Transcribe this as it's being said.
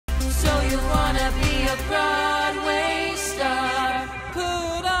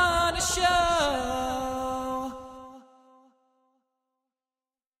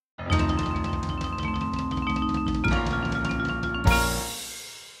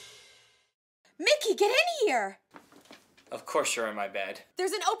Mickey, get in here! Of course you're in my bed.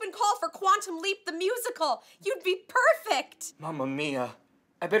 There's an open call for Quantum Leap the musical. You'd be perfect. Mamma mia.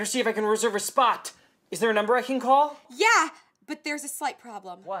 I better see if I can reserve a spot. Is there a number I can call? Yeah, but there's a slight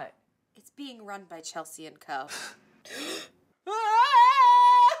problem. What? It's being run by Chelsea & Co.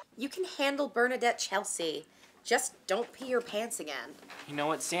 You can handle Bernadette Chelsea. Just don't pee your pants again. You know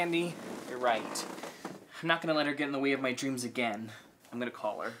what, Sandy? You're right. I'm not gonna let her get in the way of my dreams again. I'm gonna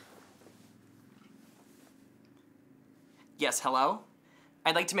call her. Yes, hello?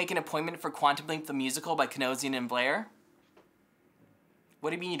 I'd like to make an appointment for Quantum Leap the Musical by Kanosian and Blair.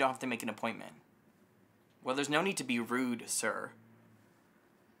 What do you mean you don't have to make an appointment? Well, there's no need to be rude, sir.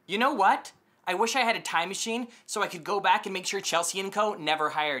 You know what? I wish I had a time machine so I could go back and make sure Chelsea & Co. never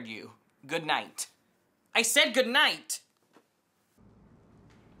hired you. Good night. I said good night!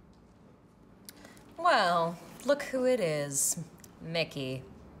 Well, look who it is. Mickey.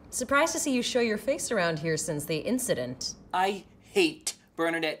 Surprised to see you show your face around here since the incident. I hate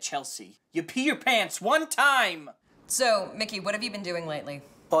Bernadette Chelsea. You pee your pants one time! So, Mickey, what have you been doing lately?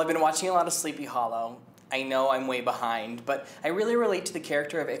 Well, I've been watching a lot of Sleepy Hollow. I know I'm way behind, but I really relate to the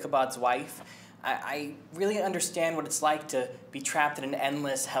character of Ichabod's wife. I really understand what it's like to be trapped in an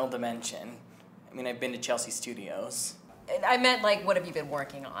endless hell dimension. I mean, I've been to Chelsea Studios. I meant, like, what have you been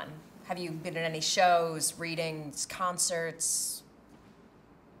working on? Have you been in any shows, readings, concerts?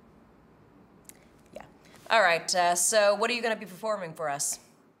 Yeah. All right, so what are you going to be performing for us?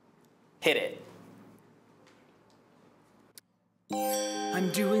 Hit it.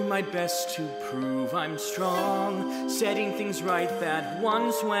 I'm doing my best to prove I'm strong, setting things right that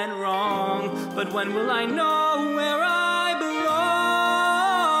once went wrong. But when will I know where I belong?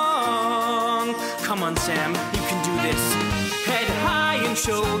 Come on, Sam, you can do this. Head high and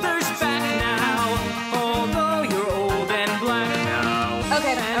shoulders back now. Although you're old and black now.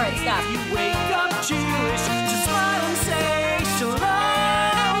 Okay, all right, stop. You wake up Jewish to smile and say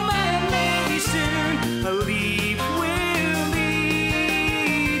shalom, and maybe soon a leap will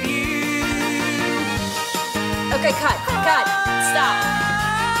lead you. Okay, cut, stop.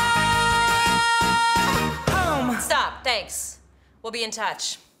 Home. Stop, thanks. We'll be in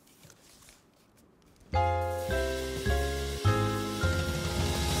touch.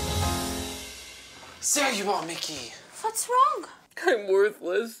 There you are, Mickey. What's wrong? I'm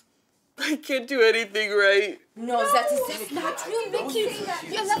worthless. I can't do anything right. No, that's not true, Mickey.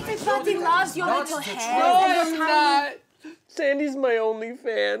 Everybody loves your little hair. No, I'm not. Sandy's my only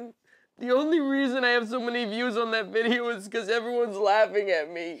fan. The only reason I have so many views on that video is because everyone's laughing at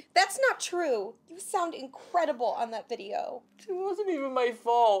me. That's not true. You sound incredible on that video. It wasn't even my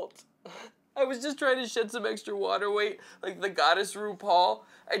fault. I was just trying to shed some extra water weight, like the goddess RuPaul.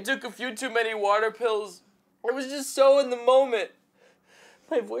 I took a few too many water pills. I was just so in the moment.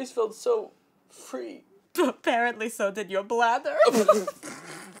 My voice felt so free. Apparently so did your bladder.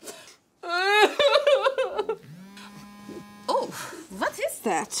 Oh, what is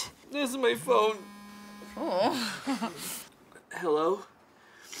that? This is my phone. Oh. Hello?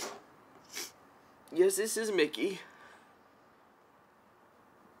 Yes, this is Mickey.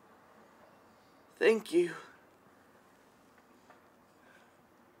 Thank you.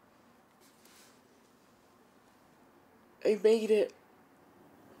 I made it.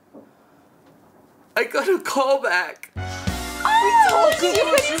 I got a call back. Oh, we told you! You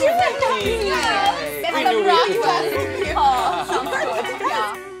couldn't do that! I knew we could do it.